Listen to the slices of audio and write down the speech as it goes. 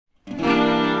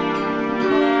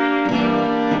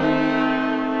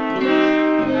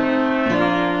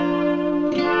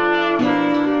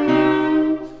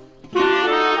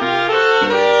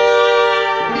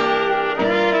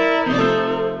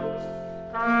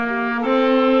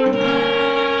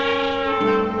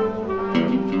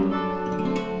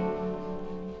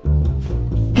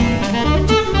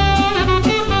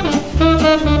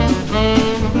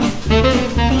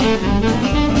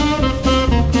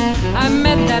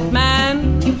that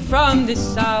man from the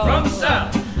south. From the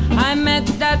south. I met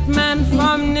that man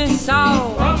from the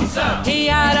south. From the south. He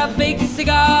had a big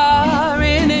cigar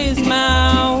in his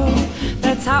mouth.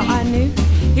 That's how I knew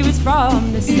he was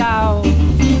from the south.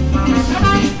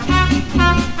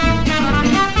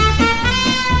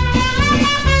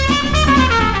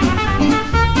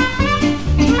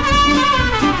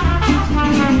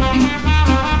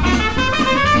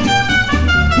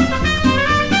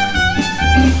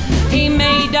 He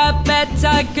made a bet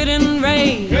I couldn't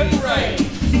raise.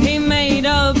 He made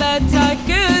a bet I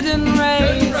couldn't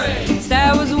raise.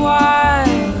 That was wild,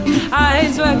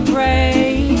 eyes were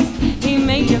crazed. He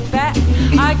made a bet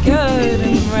I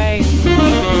couldn't raise.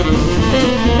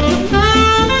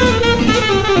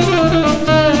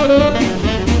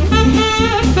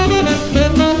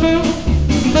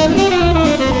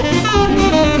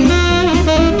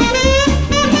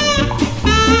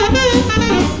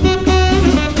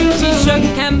 She shook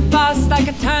him fast like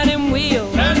a turning wheel.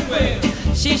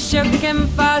 She shook him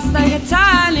fast like a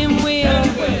turning wheel.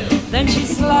 Then she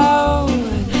slowed,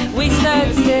 we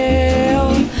stood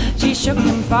still. She shook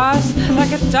him fast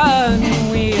like a turning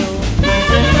wheel.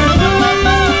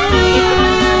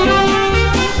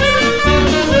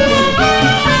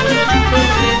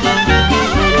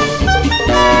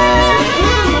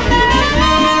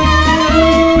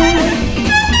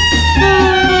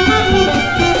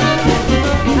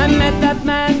 I met that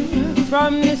man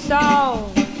from the south.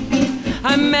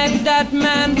 I met that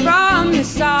man from the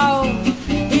south.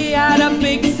 He had a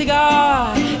big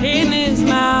cigar in his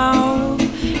mouth.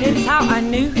 It's how I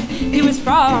knew he was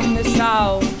from the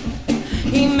south.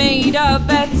 He made a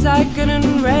bet I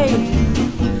couldn't raise.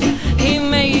 He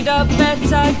made a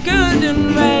bet I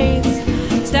couldn't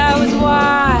raise. That was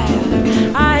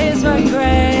wild, eyes were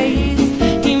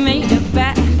crazed. He made a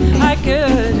bet I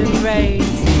couldn't raise.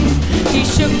 She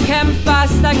shook him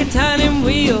fast like a turning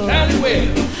wheel.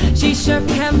 She shook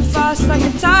him fast like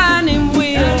a turning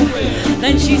wheel.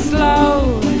 Then she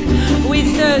slowed, we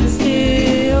stood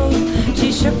still.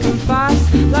 She shook him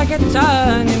fast like a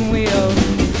turning wheel.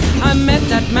 I met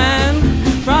that man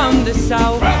from the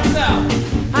south.